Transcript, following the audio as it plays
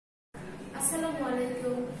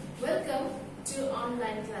to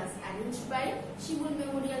online class arranged by Shimul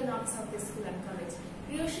Memorial North South School and College.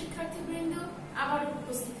 প্রিয় শিক্ষার্থীবৃন্দ, আবার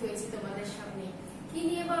উপস্থিত হয়েছি তোমাদের সামনে। কি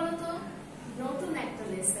নিয়ে বলো তো? নতুন একটা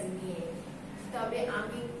লেসন নিয়ে। তবে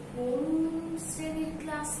আমি কোন শ্রেণীর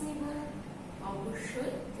ক্লাস নিব?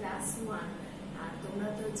 অবশ্যই ক্লাস 1। আর তোমরা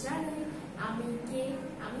তো জানোই আমি কে,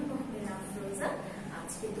 আমি মোহাম্মদ আফরোজা।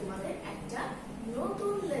 আজকে তোমাদের একটা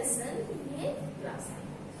নতুন লেসন নিয়ে ক্লাস নেব।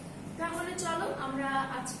 তাহলে চলো আমরা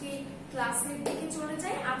আজকে ক্লাসের দিকে চলে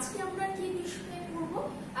যাই। আজকে আমরা কি বিষয়ে পড়ব?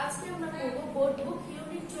 আজকে আমরা পড়ব board book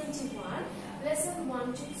unit 21 lesson 1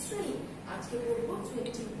 to 3। আজকে পড়ব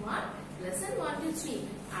 21 লেসন 1 to 3।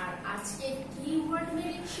 আর আজকে কিওয়ার্ড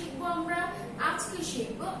মিনিং শিখবো আমরা। আজকে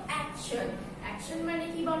শিখবো অ্যাকশন। অ্যাকশন মানে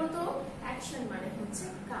কি বলো তো? অ্যাকশন মানে হচ্ছে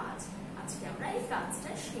কাজ। আজকে আমরা এই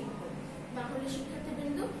কাজটা শিখবো। তাহলে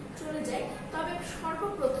শিক্ষার্থীবৃন্দ চলে যাই। তবে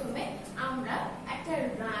সর্বপ্রথমে আমরা একটা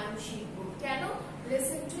রাইম শিখব। কেন?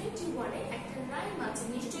 লেসন 21 এ একটা রাইম আছে,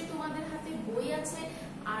 নিশ্চয়ই তোমাদের হাতে বই আছে।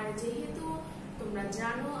 আর যেহেতু তোমরা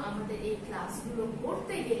জানো আমাদের এই ক্লাসগুলো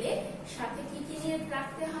করতে গেলে সাথে কি কি নিয়ে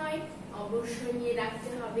রাখতে হয়? অবশ্যই নিয়ে রাখতে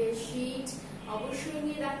হবে শীট, অবশ্যই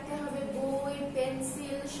নিয়ে রাখতে হবে বই,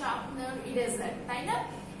 পেন্সিল, শার্পনার, ইরেজার, তাই না?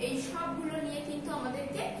 এই সবগুলো নিয়ে কিন্তু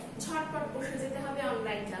আমাদেরকে ঝটপট বসে যেতে হবে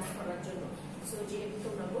অনলাইন ক্লাস করার জন্য। সো যেহেতু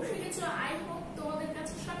তোমরা বসে গেছো, আই হোপ তোমাদের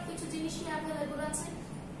কাছে সবকিছু জিনিসই অ্যাভেলেবল আছে।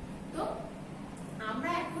 তো আমরা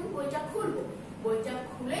এখন বইটা খুলবো। বইটা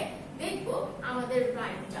খুলে দেখবো আমাদের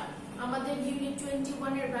রাইমটা। আমাদের ইউনিট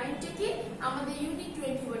 21 এর রাইমটা কি? আমাদের ইউনিট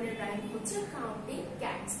 21 এর রাইম হচ্ছে কাউন্টিং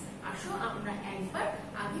ক্যাটস। আসো আমরা একবার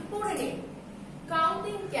আগে পড়ে নেব।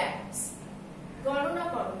 কাউন্টিং ক্যাটস, গণনা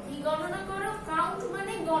করো। কি গণনা করো? কাউন্ট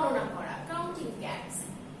মানে গণনা করা। কাউন্টিং ক্যাটস,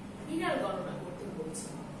 বিড়াল গণনা করতে বলছে।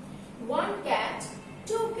 1 cat,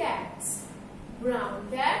 2 cats, brown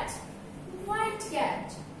cat, white cat,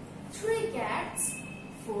 3 cats,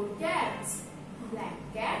 4 cats, black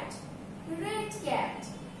cat, red cat.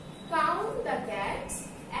 Count the cats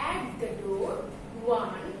at the door.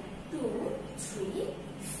 1, 2, 3,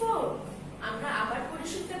 4. আমরা আবার পড়ি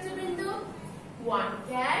শিক্ষার্থীবৃন্দ। 1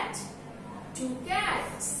 cat, 2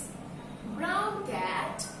 cats, brown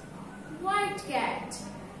cat, white cat,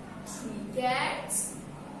 3 cats,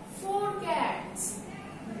 4 cats,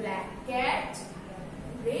 black cat,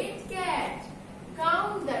 red cat.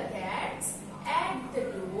 Count the cats at the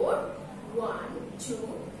door. 1, 2,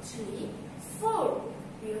 3, 4.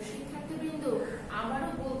 প্রিয় শিক্ষার্থীবৃন্দ,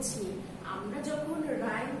 আবারও বলছি, আমরা যখন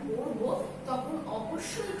রাইম পড়বো তখন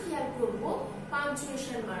অবশ্যই খেয়াল করব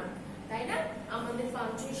পাঞ্চুয়েশন মার্ক, তাই না? আমাদের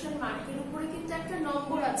পাঞ্চুয়েশন মার্কের উপরে কিন্তু একটা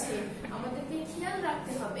নম্বর আছে। আমাদেরকে খেয়াল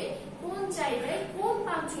রাখতে হবে কোন জায়গায় কোন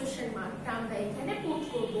পাঞ্চুয়েশন মার্কটা আমরা এখানে পুট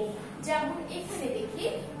করব। যেমন এখানে দেখি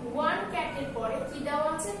 1 ক্যাটের পরে কি দেওয়া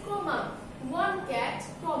আছে? কমা। 1 cat,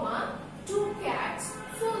 comma, 2 cats,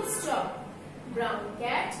 full stop. Brown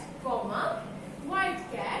cat, comma, white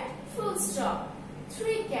cat, full stop.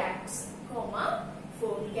 3 cats, comma,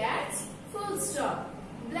 4 cats, full stop.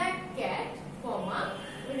 Black cat, comma,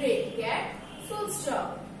 red cat, full stop.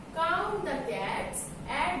 Count the cats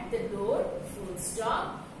at the door, full stop.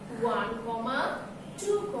 1,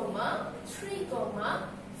 2, 3,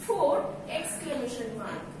 4, exclamation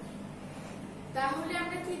mark. তাহলে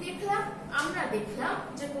আমরা কি দেখলাম? আমরা দেখলাম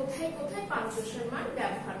যে কোথায় কোথায় punctuation mark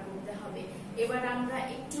ব্যবহার করতে হবে। এবার আমরা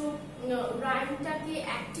একটু রাইমটাকে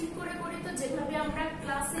অ্যাক্টিভ করে করি, তো যেভাবে আমরা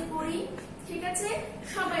ক্লাসে করি, ঠিক আছে?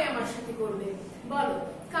 সবাই আমার সাথে করবে। বলো,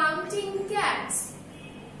 counting cats.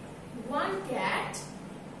 1 cat,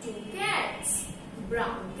 2 cats,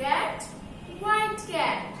 brown cat, white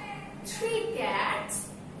cat, 3 cats,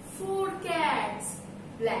 4 cats,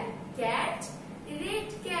 black cat, red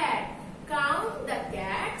cat. Count the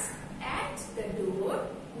cats at the door.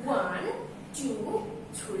 1, 2,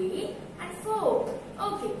 3, and 4.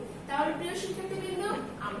 Okay. তাহলে প্রিয় শিক্ষার্থীবৃন্দ,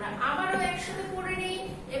 আমরা আবারও একসাথে পড়ে নেই।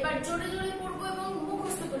 এবার জোরে জোরে পড়বো এবং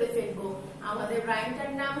মুখস্থ করে ফেলবো। আমাদের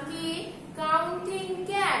রাইমটার নাম কি? Counting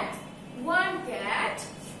cat. 1 cat,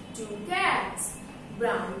 2 cats,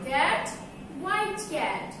 brown cat, white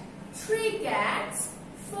cat, 3 cats,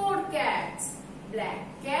 4 cats, black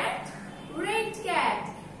cat, red cat.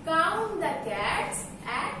 Count the cats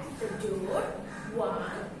at the door.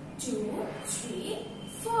 1, 2, 3,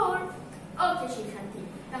 4. ওকে শিক্ষার্থী,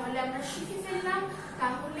 তাহলে আমরা শিখে ফেললাম।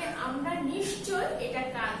 তাহলে আমরা নিশ্চয় এটা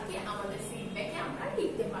কালকে আমাদের ফিডব্যাকে আমরা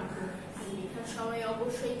লিখতে পারবো। আর লেখার সময়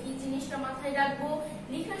অবশ্যই কি জিনিসটা মাথায় রাখবো?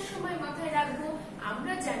 লেখার সময় মাথায় রাখবো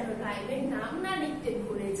আমরা যেন রাইমের নাম না লিখতে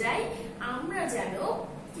ভুলে যাই। আমরা যেন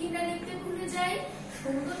কি না লিখতে ভুলে যাই?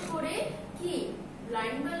 সুন্দর করে কি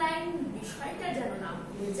লাইন বাই লাইন বিষয়টা যেন না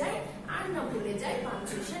ভুলে যায়, আর না ভুলে যায়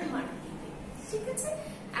পাঞ্চুয়েশন মার্ক দিতে। ঠিক আছে?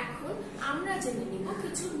 এখন আমরা জেনে নিব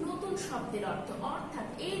কিছু নতুন শব্দের অর্থ, অর্থাৎ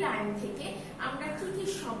এই রাইম থেকে আমরা কি কি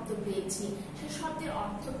শব্দ পেয়েছি সেই শব্দের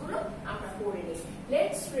অর্থগুলো আমরা পড়ে নিই।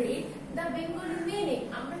 Let's read the Bengali meaning.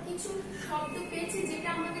 আমরা কিছু শব্দ পেয়েছি যেটা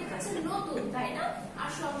আমাদের কাছে নতুন, তাই না?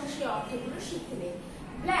 আসো আমরা সেই অর্থগুলো শিখে নিই।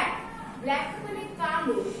 ব্ল্যাক, ব্ল্যাক মানে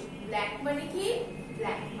কালো। ব্ল্যাক মানে কি?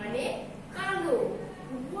 ব্ল্যাক মানে কালো।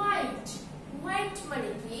 হোয়াইট, হোয়াইট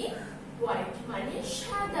মানে কি? হোয়াইট মানে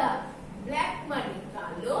সাদা। ব্ল্যাক মানে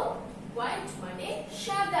কালো, হোয়াইট মানে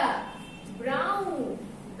সাদা। ব্রাউন,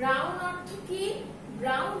 ব্রাউন অর্থ কি?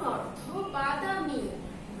 ব্রাউন অর্থ বাদামি।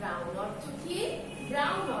 ব্রাউন অর্থ কি?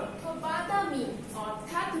 ব্রাউন অর্থ বাদামি,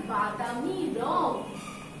 অর্থাৎ বাদামি রং।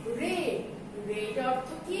 রেড, রেড অর্থ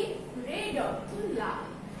কি? রেড অর্থ লাল।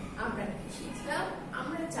 আমরা কি শিখলাম?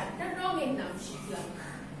 আমরা চারটা রঙের নাম শিখলাম।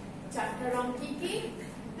 চারটা রং কি কি?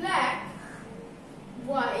 Black,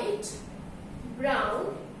 white, brown,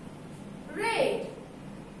 red.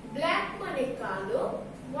 Black মানে কালো,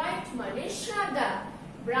 হোয়াইট মানে সাদা,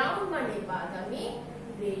 ব্রাউন মানে বাদামি,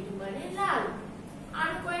 রেড মানে লাল।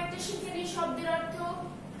 আর কয়েকটা শিখে নিই শব্দের অর্থ।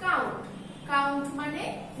 কাউন্ট, কাউন্ট মানে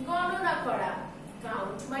গণনা করা।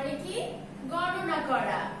 কাউন্ট মানে কি? গণনা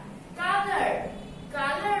করা। কালার,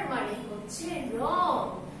 কালার মানে হচ্ছে রং।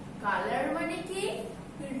 কালার মানে কি?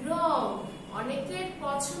 রং। অনেকের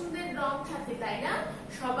পছন্দের রং থাকে, তাই না?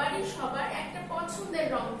 সবারই সবার একটা পছন্দের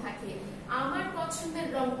রং থাকে। আমার পছন্দের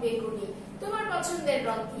রং বেগুনি, তোমার পছন্দের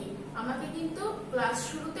রং কি? আমাকে কিন্তু ক্লাস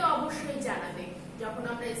শুরুতে অবশ্যই জানাবে। যখন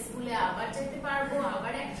আমরা স্কুলে আবার যেতে পারবো,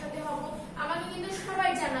 আবার একসাথে হব, আমাকে কিন্তু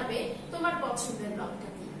সবাই জানাবে তোমার পছন্দের রংটা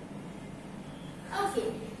কি। ওকে,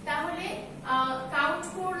 তাহলে কাউন্ট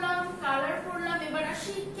করলাম, কালার করলাম, এবার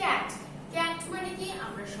আসি ক্যাট। ক্যাট মানে কি?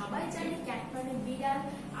 আমরা সবাই জানি ক্যাট মানে বিড়াল।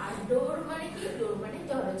 আর ডোর মানে কি? ডোর মানে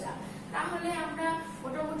দরজা। তাহলে আমরা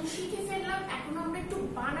মোটামুটি শিখে ফেললাম। এখন আমরা একটু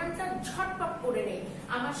বানানটা ঝটপট করে নেই,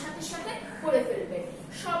 আমার সাথে সাথে করে ফেলবে।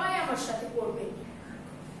 সবাই আমার সাথে করবে।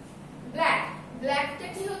 ব্ল্যাক, ব্ল্যাকটা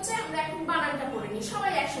কি হচ্ছে? আমরা এখন বানানটা করে নিই,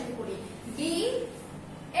 সবাই একসাথে করি। B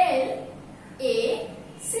L A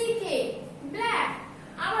C K, black.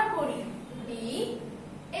 আবার করি, B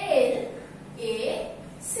L A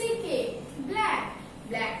C K, black.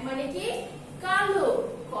 Black মানে কি? কালো।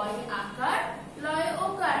 কয় আকার, লয়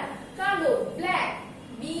ওকার, কালো, black.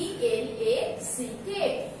 B L A C K.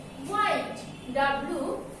 White, W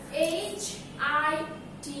H I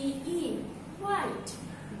T E, white.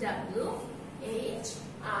 W H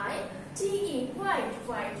I T E, white.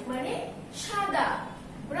 White মানে সাদা।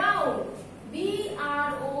 ব্রাউন, বি আর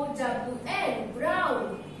ও ডাব্লিউ এন, ব্রাউন,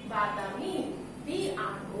 বাদামি। বি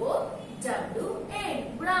আর O W N,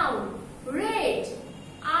 brown. Red,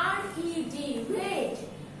 আর E D, red,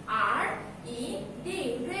 আর E D,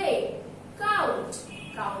 red. Count,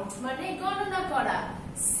 count মানে গণনা করা।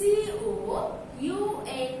 C O U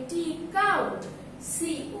N T, count,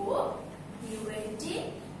 C O U N T,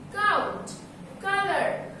 count. Colour,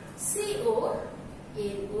 C O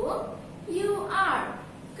L O you R,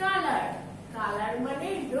 colour. Colour মানে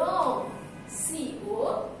রং, C O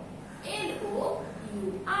L O you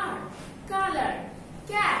R, colour.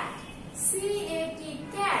 Cat, C A T,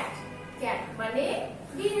 cat. Cat মানে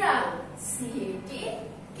বিড়াল, C এ টি,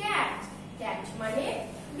 cat. Cat মানে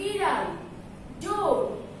বিড়াল। ডোর,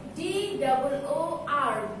 D double ও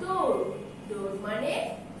আর, ডোর। ডোর মানে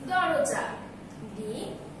দরজা, D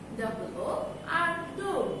double ও আর,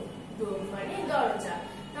 ডোর। ডোর মানে দরজা।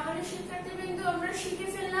 তাহলে শিক্ষার্থীবৃন্দ আমরা শিখে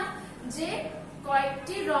ফেললাম যে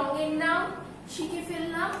কয়েকটি রঙের নাম, শিখে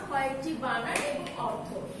ফেললাম কয়েকটি বানান এবং অর্থ।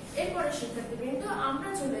 এরপরে শিক্ষার্থীবৃন্দ আমরা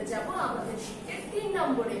চলে যাব আমাদের শিক্ষার 3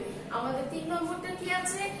 নম্বরে। আমাদের 3 নম্বরটা কি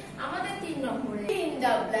আছে? আমাদের 3 নম্বরে fill in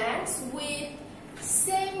the blanks with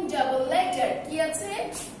same double letter। কি আছে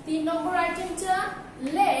 3 নম্বর আইটেমটা?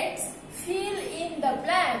 Let's fill in the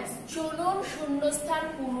blanks। চলুন শূন্যস্থান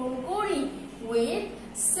পূরণ করি with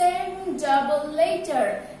same double letter।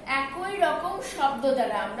 একই রকম শব্দ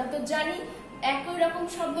দ্বারা। আমরা তো জানি একই রকম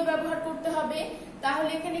শব্দ ব্যবহার করতে হবে। তাহলে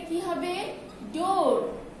এখানে কি হবে? ডোর,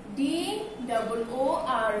 ডি ডাবল ও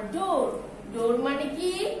আর, ডোর। ডোর মানে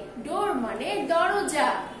কি? ডোর মানে দরজা।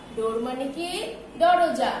 ডোর মানে কি?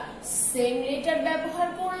 দরজা। সেম লেটার ব্যবহার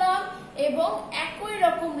করলাম এবং একই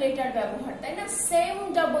রকম লেটার ব্যবহার, তাই না? Same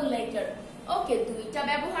double letter. ওকে, দুইটা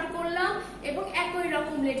ব্যবহার করলাম এবং একই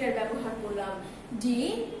রকম লেটার ব্যবহার করলাম। D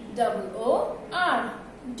double O R,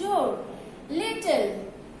 door. Little,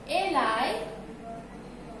 L I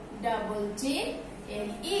double T L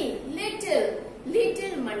E, little.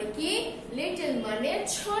 Little মানে কি? লিটল মানে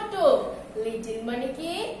ছোট। লিটল মানে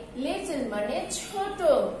কি? লিটল মানে ছোট।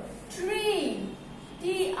 ট্রি,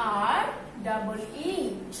 টি আর ডাবল ই,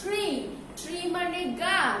 ট্রি। ট্রি মানে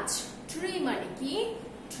গাছ। ট্রি মানে কি?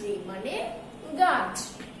 ট্রি মানে গাছ।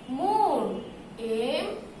 Moon,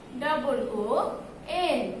 MOON,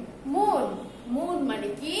 moon. মুন মানে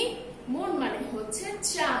কি? মুন মানে হচ্ছে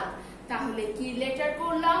চাঁদ। তাহলে কি লেটার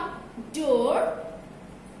করলাম? ডোর,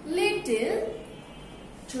 লিটল,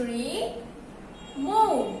 ট্রি,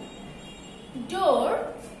 মুন। ডোর,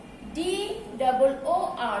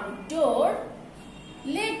 DOOR, ডোর,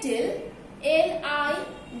 little,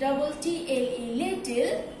 LITTLE, little,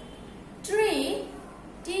 tree,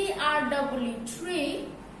 TREE, tree,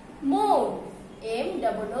 moon, MOON,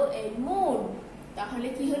 moon. তাহলে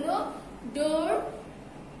কি হলো? ডোর,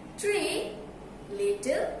 ট্রি,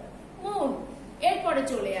 লিটল, মুন। এরপরে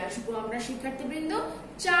চলে আসবো আমরা শিক্ষার্থীবৃন্দ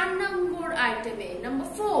 4 নম্বর আইটেমে। Number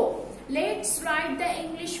 4, let's write the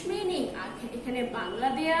English meaning. এখানে বাংলা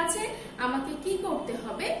দেয়া আছে, আমাকে কি করতে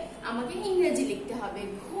হবে? আমাকে ইংরেজি লিখতে হবে।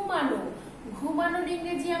 ঘুমানো, ঘুমানোর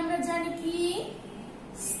ইংরেজি আমরা জানি কি?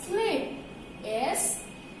 Slip,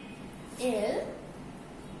 SLEEP,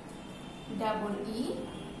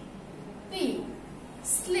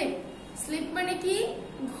 slip. স্লিপ মানে কি?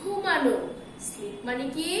 ঘুমানো। স্লিপ মানে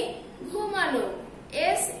কি? ঘুমানো।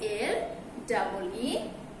 SLEEP,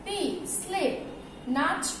 slip.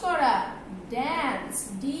 নাচ করা, ড্যান্স,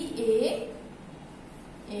 DANCE,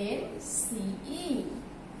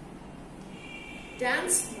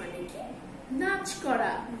 ডান্স মানে কি? নাচ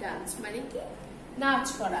করা। ডান্স মানে কি? নাচ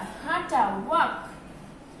করা। হাঁটা, ওয়াক,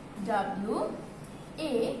 WALK,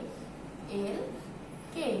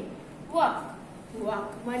 ওয়াক। ওয়াক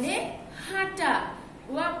মানে হাঁটা।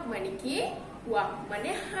 ওয়াক মানে কি? ওয়াক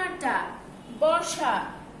মানে হাঁটা। বসা,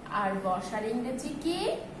 আর বসার ইংরেজি কি?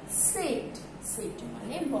 সিট, সিট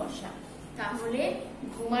মানে বসা। তাহলে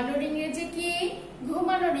ঘুমানোর ইংরেজি কি?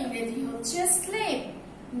 ঘুমানোর ইংরেজি হচ্ছে স্লিপ।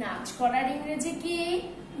 নাচ করার ইংরেজি কি?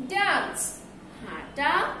 ডান্স।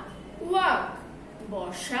 হাঁটা, ওয়াক।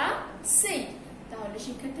 বসা, সিট। তাহলে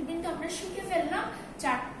শিক্ষার্থীবৃন্দ আমরা শিখে ফেললাম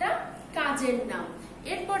 4টা কাজের নাম।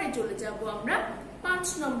 এরপরে চলে যাব আমরা 5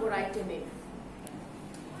 নম্বর আইটেমে।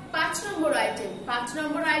 5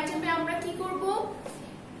 নম্বর আইটেমে আমরা কি করব?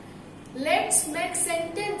 Let's make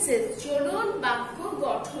sentences. চলুন বাক্য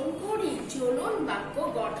গঠন করি। চলুন বাক্য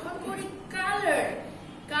গঠন করি। কালার,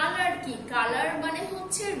 কালার কি? কালার মানে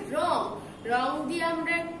হচ্ছে রং। রং দিয়ে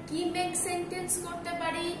আমরা কি মেক সেন্টেন্স করতে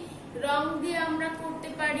পারি? রং দিয়ে আমরা করতে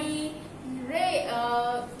পারি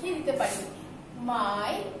কি দিতে পারি?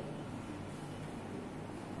 মাই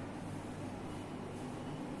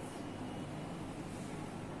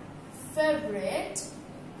favorite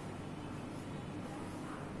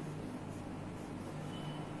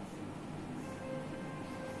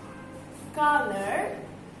color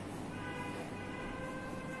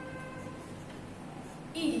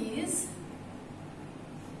is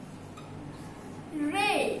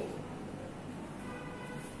red.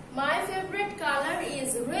 My favorite color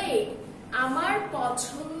is red. আমার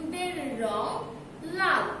পছন্দের রং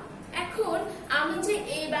লাল। এখন আমি যে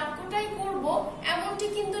এই বাক্যটাই করব এমনটি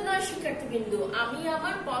কিন্তু নয় শিক্ষার্থীবৃন্দ। আমি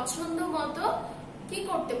আমার পছন্দ মতো কি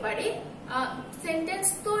করতে পারি? সেন্টেন্স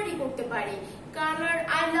তৈরি করতে পারি। Colour,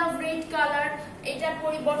 I love red colour, এটার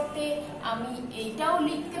পরিবর্তে আমি এইটাও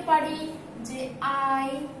লিখতে পারি যে I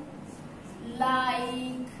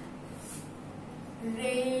like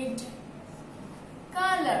red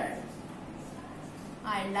colour.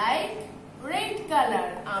 I like red colour,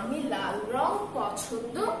 আমি লাল রং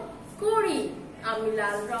পছন্দ করি। আমি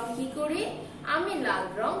লাল রং কি করি? আমি লাল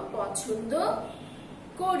রং পছন্দ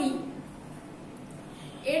করি।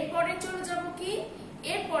 এরপরে চলে যাব কি?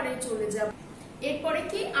 এরপরে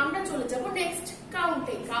কি? আমরা চলে যাব নেক্সট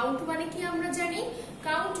কাউন্টে। কাউন্ট মানে কি আমরা জানি?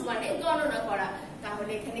 কাউন্ট মানে গণনা করা।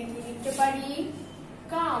 তাহলে এখানে কি লিখতে পারি?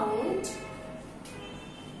 Count,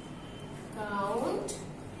 count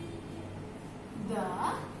the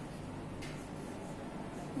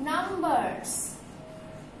numbers.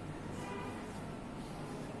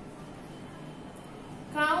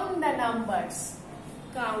 Count the numbers.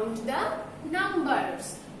 Count the numbers.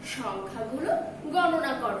 সংখ্যাগুলো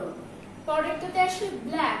গণনা করো। পরেরটাতে আসে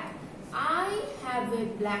black. I have a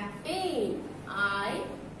black pen. I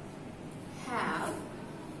have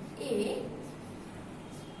a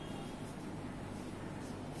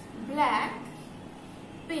black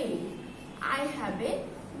pen. I have a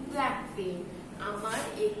black pen. আমার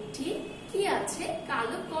একটি কি আছে?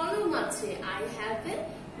 কালো কলম আছে। I have a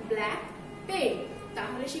black pen.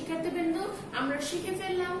 তাহলে শিক্ষার্থীবৃন্দ আমরা শিখে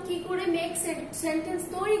ফেললাম কি করে মেক সেন্টেন্স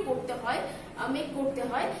তৈরি করতে হয়, মেক করতে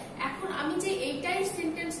হয়। এখন আমি যে এইটাই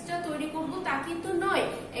সেন্টেন্সটা তৈরি করব তা কিন্তু নয়।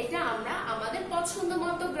 এটা আমরা আমাদের পছন্দ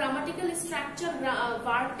মতো গ্রামাটিক্যাল স্ট্রাকচার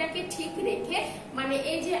ভার্বটাকে ঠিক রেখে, মানে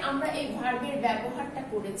এই যে আমরা এই ভার্বের ব্যবহারটা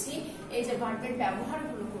করেছি, এই যে ভার্বের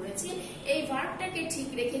ব্যবহারগুলো করেছি বলেছি এই ভার্বটাকে ঠিক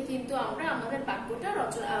রেখে কিন্তু আমরা আমাদের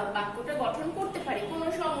বাক্যটা গঠন করতে পারি, কোনো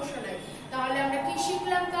সমস্যা নাই। তাহলে আমরা কি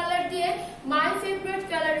শিখলাম? কালার দিয়ে my favourite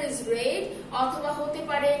colour is red, অথবা হতে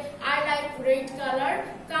পারে I like red colour.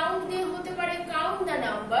 Count দিয়ে হতে পারে কাউন্ট দ্য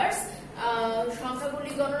নাম্বারস,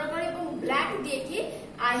 সংখ্যাগুলি গণনা করে। এবং ব্ল্যাক দিয়ে কি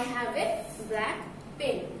I have a black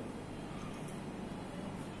pen.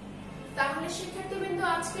 তাহলে শিক্ষার্থীবৃন্দ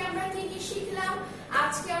আজকে আমরা কি কি শিখলাম?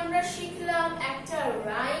 আজকে আমরা শিখলাম একটা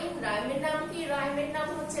রাইম। রাইমের নাম কি? রাইমের নাম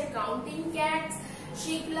হচ্ছে কাউন্টিং ক্যাটস।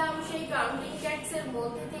 শিখলাম সেই কাউন্টিং ক্যাটস এর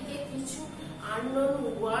মধ্যে থেকে কিছু আননোন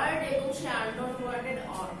ওয়ার্ড এবং সেই আননোন ওয়ার্ডের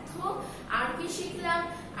অর্থ। আর কি শিখলাম?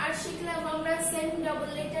 আর শিখলাম আমরা সেম ডাবল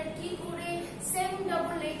লেটার কি করে সেম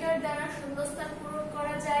ডাবল লেটার দ্বারা শূন্যস্থান পূরণ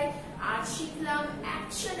করা যায়। আর শিখলাম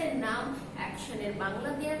অ্যাকশনের নাম, অ্যাকশনের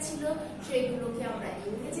বাংলা দেওয়া ছিল, সেগুলোকে আমরা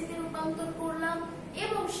ইংরেজিতে রূপান্তর করলাম।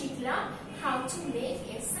 এবং শিখলাম how to make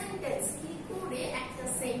a sentence, কি করে একটা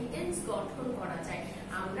সেন্টেন্স গঠন করা যায়।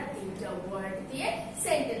 আমরা তিনটা ওয়ার্ড দিয়ে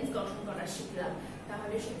সেন্টেন্স গঠন করা শিখলাম।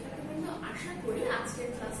 তাহলে শিক্ষার্থীবৃন্দ আশা করি আজকের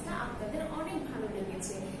ক্লাসটা আপনাদের অনেক ভালো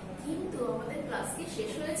লেগেছে। কিন্তু আমাদের ক্লাস কি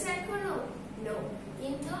শেষ হয়েছে এখনো? নো,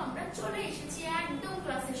 কিন্তু আমরা চলে এসেছি একদম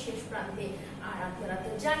ক্লাসের শেষ প্রান্তে। আর আপনারা তো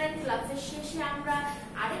জানেন ক্লাসের শেষে আমরা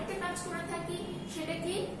আরেকটা কাজ করে থাকি, সেটা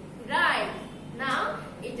কি? Right. Now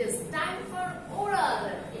it is time for oral.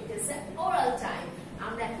 It is oral time.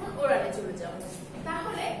 আমরা এখন ওরালে চলে যাব।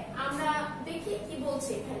 তাহলে আমরা দেখি কি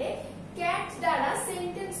বলছে এখানে। ক্যাট দ্বারা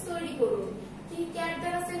সেন্টেন্স তৈরি করুন। কি ক্যাট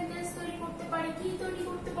দ্বারা সেন্টেন্স তৈরি করতে পারি? কি তৈরি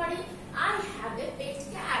করতে পারি? I have a pet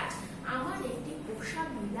cat. আমার একটি পোষা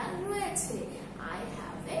বিড়াল রয়েছে। I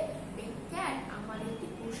have a pet cat. আমার একটি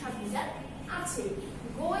পোষা বিড়াল আছে।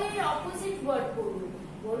 গো এর অপোজিট ওয়ার্ড করুন।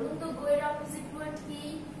 বলুন তো গো এর অপোজিট ওয়ার্ড কি?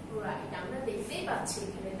 রাইট, আমরা দেখতেই পাচ্ছি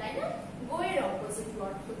এখানে, তাই না? গো এর অপোজিট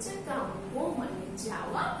ওয়ার্ড হচ্ছে কাম। গো মানে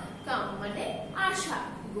যাওয়া, কাম মানে আসা।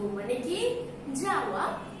 গো মানে কি? যাওয়া,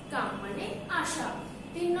 কাম মানে আসা।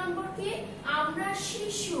 3 নম্বর কি? আমরা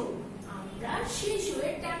শিশু। আমরা শিশু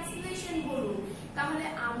এর ট্রান্সলেশন বলুন। তাহলে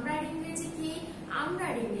আমরা ইংরেজি কি? আমরা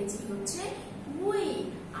ইংরেজি হচ্ছে উই।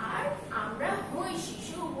 আর আমরা হই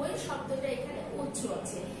শিশু। হই শব্দটা এখানে উচ্চ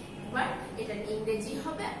আছে, বাট এটা ইংরেজি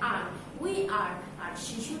হবে আর। We are. আর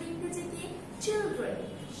শিশুর ইংরেজি কি? Children.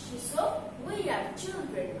 So we our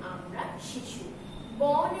children. আমরা শিশু।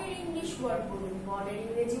 বন এর ইংলিশ ওয়ার্ড বলুন। বন এর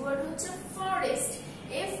ইংরেজি ওয়ার্ড হচ্ছে ফরেস্ট।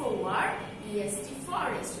 FOREST,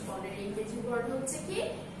 forest. বনের ইংরেজি ওয়ার্ড হচ্ছে কি?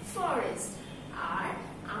 ফরেস্ট। আর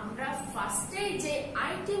আমরা ফার্স্টে যে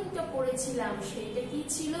আইটেমটা পড়েছিলাম সেটা কি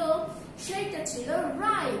ছিল? সেটা ছিল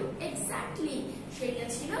রাইম। এক্স্যাক্টলি, সেটা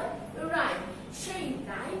ছিল রাইম। সেই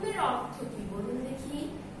রাইমের অর্থ কি বলুন দেখি?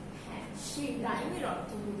 হ্যাঁ, সেই রাইমের অর্থ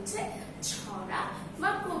হচ্ছে ছড়া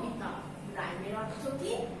বা কবিতা। রাইমের অর্থ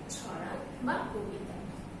কি? ছড়া বা কবিতা।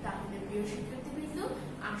 তাহলে প্রিয় শিক্ষার্থীবৃন্দ,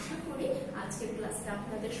 আশা করি আজকের ক্লাসটা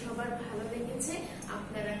আপনাদের সবার ভালো লেগেছে।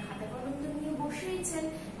 আপনারা খাতা কলম তো নিয়ে বসেইছেন,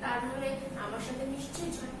 তাহলে আমার সাথে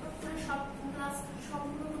নিশ্চয়ই ঝটপট করে সব ক্লাস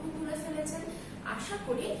সম্পূর্ণটুকু তুলে ফেলেছেন। আশা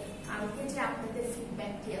করি কালকে যে আপনাদের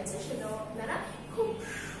ফিডব্যাকটি আছে সেটাও আপনারা খুব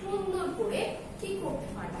সুন্দর করে কি করতে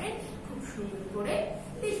পারবেন? খুব সুন্দর করে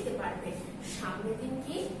লিখতে পারবেন। সামনের দিন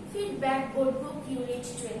কি ফিডব্যাক বলবো? Unit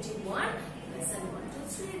 21, lesson 1 to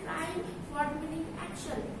 3, rhyme, word meaning,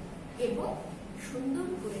 action. এবং সুন্দর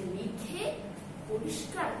করে লিখে,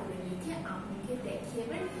 পরিষ্কার করে লিখে আম্মুকে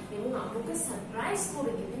দেখিয়েবেন এবং আম্মুকে সারপ্রাইজ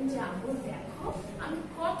করে দেবেন যে আম্মু দেখো আমি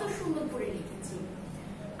কত সুন্দর করে লিখেছি।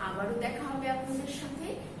 আবারও দেখা হবে আপনাদের সাথে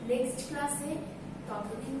নেক্সট ক্লাসে।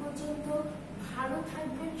 ততদিন পর্যন্ত ভালো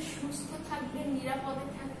থাকবেন, সুস্থ থাকবেন, নিরাপদে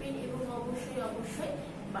থাকবেন এবং অবশ্যই অবশ্যই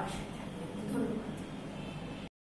বাসায় থাকবেন। ধন্যবাদ।